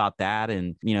little bit about that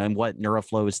and, and what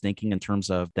NeuroFlow is thinking in terms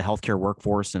of the healthcare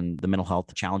workforce and the mental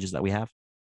health challenges that we have?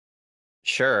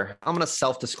 Sure. I'm going to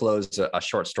self-disclose a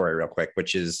short story real quick,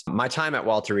 which is my time at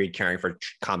Walter Reed caring for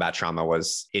combat trauma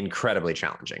was incredibly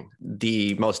challenging.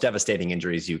 The most devastating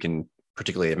injuries you can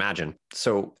particularly imagine.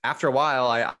 So after a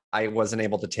while, I wasn't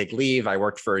able to take leave. I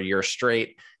worked for a year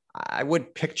straight. I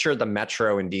would picture the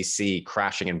metro in DC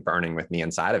crashing and burning with me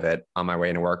inside of it on my way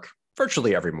into work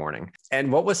virtually every morning. And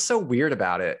what was so weird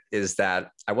about it is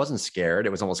that I wasn't scared.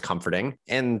 It was almost comforting.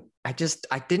 And I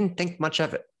didn't think much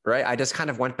of it, right? I just kind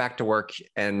of went back to work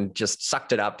and just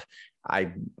sucked it up.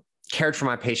 I cared for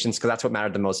my patients because that's what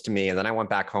mattered the most to me. And then I went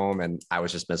back home and I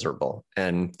was just miserable.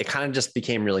 And it kind of just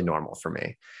became really normal for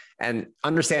me. And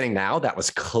understanding now that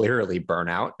was clearly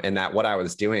burnout and that what I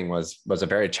was doing was a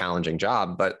very challenging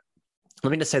job. But let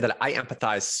me just say that I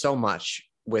empathize so much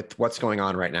with what's going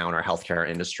on right now in our healthcare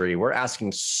industry. We're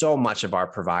asking so much of our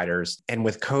providers. And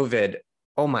with COVID,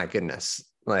 oh my goodness,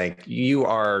 like you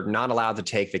are not allowed to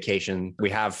take vacation. We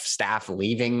have staff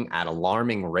leaving at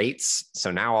alarming rates.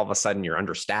 So now all of a sudden you're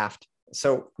understaffed.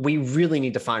 So we really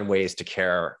need to find ways to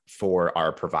care for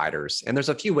our providers. And there's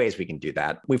a few ways we can do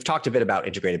that. We've talked a bit about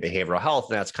integrated behavioral health.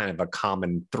 And that's kind of a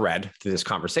common thread to this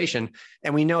conversation.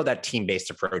 And we know that team-based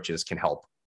approaches can help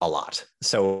a lot.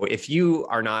 So if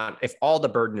all the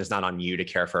burden is not on you to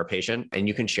care for a patient and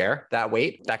you can share that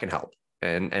weight, that can help.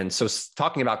 And so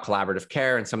talking about collaborative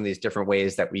care and some of these different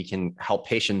ways that we can help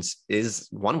patients is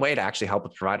one way to actually help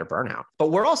with provider burnout.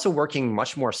 But we're also working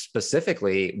much more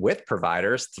specifically with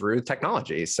providers through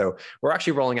technology. So we're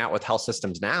actually rolling out with health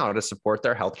systems now to support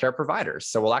their healthcare providers.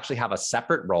 So we'll actually have a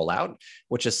separate rollout,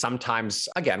 which is sometimes,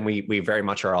 again, we very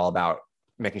much are all about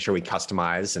making sure we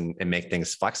customize and make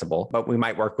things flexible. But we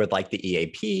might work with like the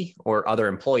EAP or other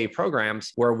employee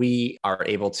programs where we are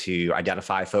able to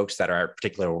identify folks that are at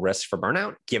particular risk for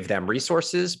burnout, give them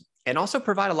resources, and also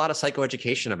provide a lot of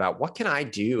psychoeducation about what can I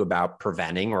do about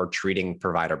preventing or treating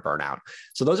provider burnout.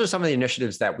 So those are some of the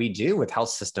initiatives that we do with health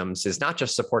systems, is not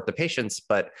just support the patients,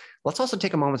 but let's also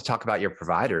take a moment to talk about your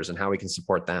providers and how we can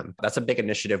support them. That's a big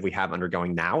initiative we have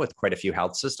undergoing now with quite a few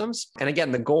health systems. And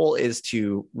again, the goal is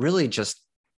to really just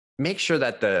make sure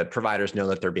that the providers know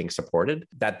that they're being supported,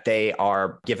 that they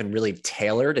are given really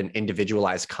tailored and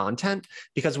individualized content,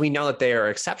 because we know that they are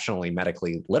exceptionally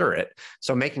medically literate.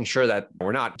 So making sure that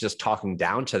we're not just talking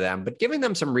down to them, but giving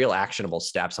them some real actionable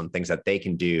steps on things that they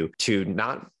can do to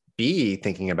not be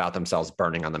thinking about themselves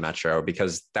burning on the metro,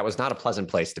 because that was not a pleasant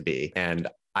place to be. And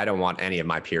I don't want any of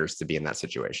my peers to be in that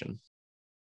situation.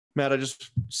 Matt, I'm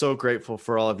just so grateful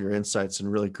for all of your insights and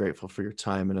really grateful for your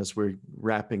time. And as we're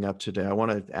wrapping up today, I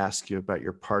want to ask you about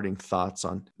your parting thoughts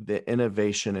on the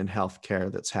innovation in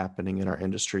healthcare that's happening in our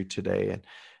industry today.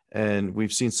 And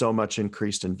we've seen so much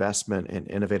increased investment in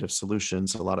innovative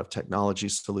solutions, a lot of technology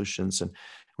solutions, and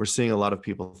we're seeing a lot of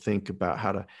people think about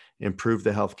how to improve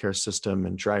the healthcare system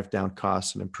and drive down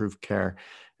costs and improve care.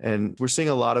 And we're seeing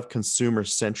a lot of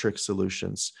consumer-centric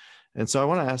solutions. And so I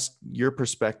want to ask your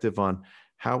perspective on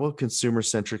how will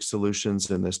consumer-centric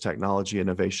solutions and this technology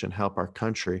innovation help our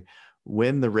country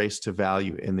win the race to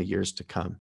value in the years to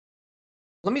come?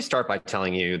 Let me start by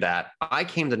telling you that I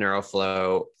came to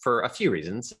NeuroFlow for a few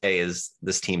reasons. A is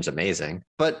this team's amazing,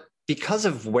 but because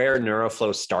of where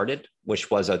NeuroFlow started, which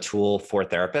was a tool for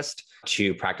therapists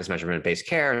to practice measurement-based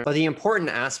care. But the important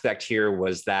aspect here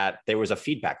was that there was a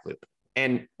feedback loop.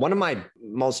 And one of my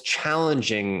most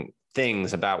challenging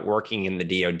things about working in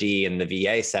the DoD and the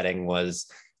VA setting was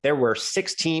there were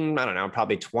 16, I don't know,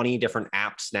 probably 20 different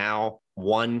apps now,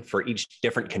 one for each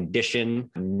different condition.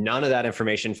 None of that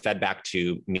information fed back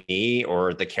to me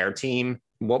or the care team.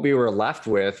 What we were left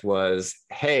with was,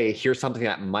 hey, here's something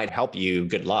that might help you.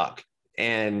 Good luck.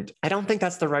 And I don't think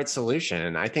that's the right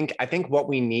solution. I think what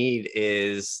we need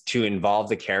is to involve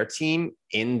the care team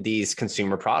in these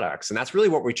consumer products. And that's really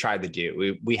what we tried to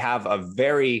do. We have a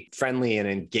very friendly and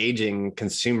engaging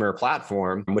consumer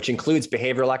platform, which includes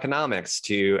behavioral economics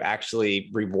to actually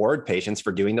reward patients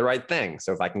for doing the right thing.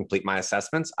 So if I complete my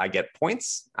assessments, I get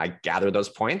points, I gather those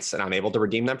points, and I'm able to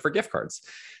redeem them for gift cards.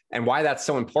 And why that's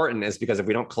so important is because if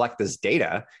we don't collect this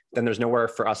data, then there's nowhere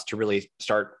for us to really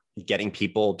start getting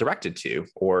people directed to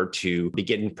or to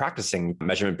begin practicing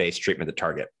measurement-based treatment to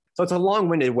target. So it's a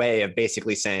long-winded way of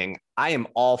basically saying, I am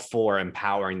all for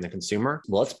empowering the consumer.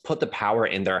 Let's put the power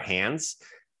in their hands,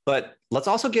 but let's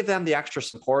also give them the extra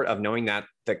support of knowing that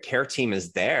the care team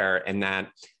is there and that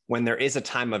when there is a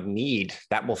time of need,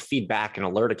 that will feed back and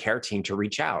alert a care team to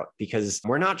reach out, because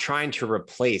we're not trying to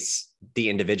replace the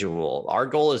individual. Our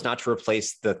goal is not to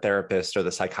replace the therapist or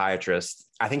the psychiatrist.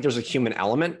 I think there's a human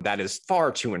element that is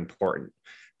far too important.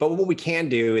 But what we can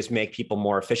do is make people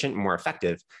more efficient and more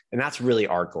effective. And that's really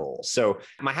our goal. So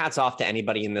my hat's off to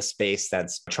anybody in this space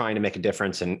that's trying to make a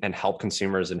difference and help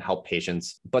consumers and help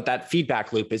patients. But that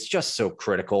feedback loop is just so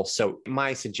critical. So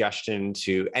my suggestion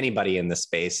to anybody in this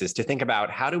space is to think about,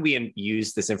 how do we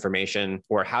use this information,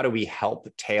 or how do we help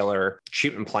tailor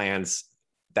treatment plans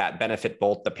that benefit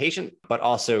both the patient, but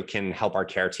also can help our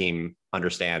care team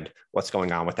understand what's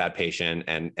going on with that patient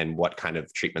and what kind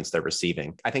of treatments they're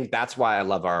receiving. I think that's why I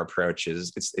love our approach.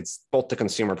 Is it's both the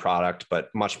consumer product, but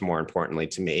much more importantly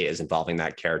to me is involving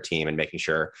that care team and making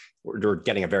sure we're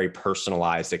getting a very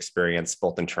personalized experience,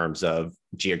 both in terms of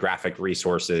geographic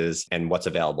resources and what's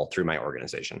available through my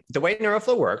organization. The way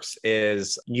NeuroFlow works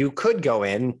is you could go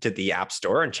into the App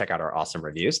Store and check out our awesome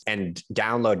reviews and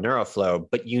download NeuroFlow,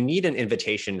 but you need an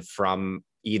invitation from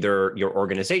either your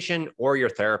organization or your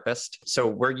therapist. So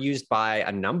we're used by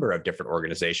a number of different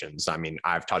organizations. I mean,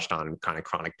 I've touched on kind of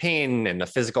chronic pain and the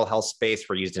physical health space.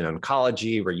 We're used in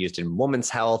oncology. We're used in women's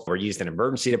health. We're used in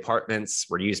emergency departments.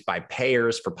 We're used by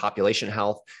payers for population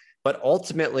health. But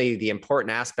ultimately, the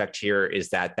important aspect here is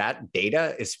that that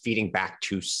data is feeding back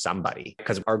to somebody,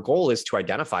 because our goal is to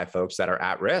identify folks that are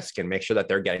at risk and make sure that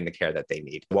they're getting the care that they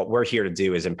need. What we're here to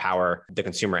do is empower the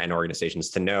consumer and organizations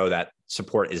to know that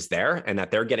support is there and that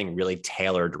they're getting really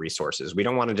tailored resources. We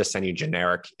don't want to just send you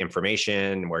generic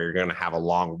information where you're going to have a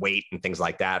long wait and things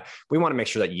like that. We want to make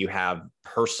sure that you have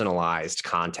personalized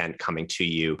content coming to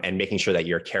you and making sure that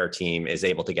your care team is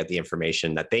able to get the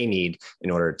information that they need in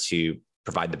order to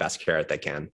provide the best care that they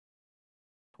can.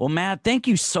 Well, Matt, thank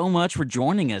you so much for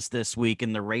joining us this week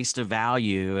in the Race to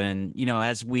Value. And,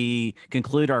 as we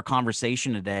conclude our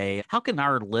conversation today, how can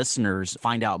our listeners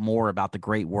find out more about the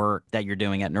great work that you're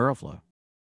doing at NeuroFlow?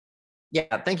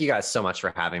 Yeah, thank you guys so much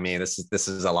for having me. This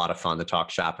is a lot of fun to talk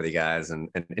shop with you guys, and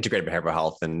integrated behavioral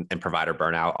health and provider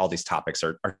burnout. All these topics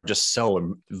are just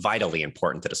so vitally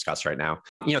important to discuss right now.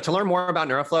 To learn more about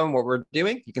NeuroFlow and what we're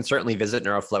doing, you can certainly visit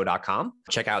neuroflow.com.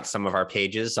 Check out some of our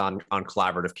pages on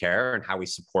collaborative care and how we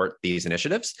support these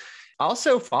initiatives.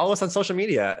 Also follow us on social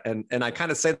media. And I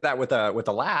kind of say that with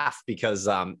a laugh because,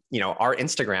 our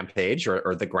Instagram page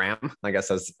or the gram, I guess,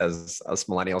 as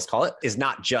millennials call it, is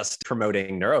not just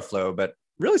promoting NeuroFlow, but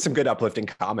really some good uplifting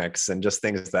comics and just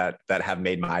things that have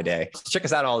made my day. So check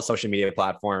us out on all the social media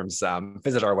platforms,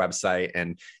 visit our website,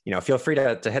 and, feel free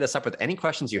to hit us up with any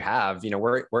questions you have.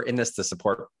 We're in this to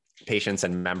support patients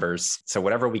and members. So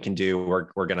whatever we can do,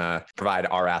 we're going to provide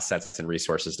our assets and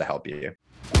resources to help you.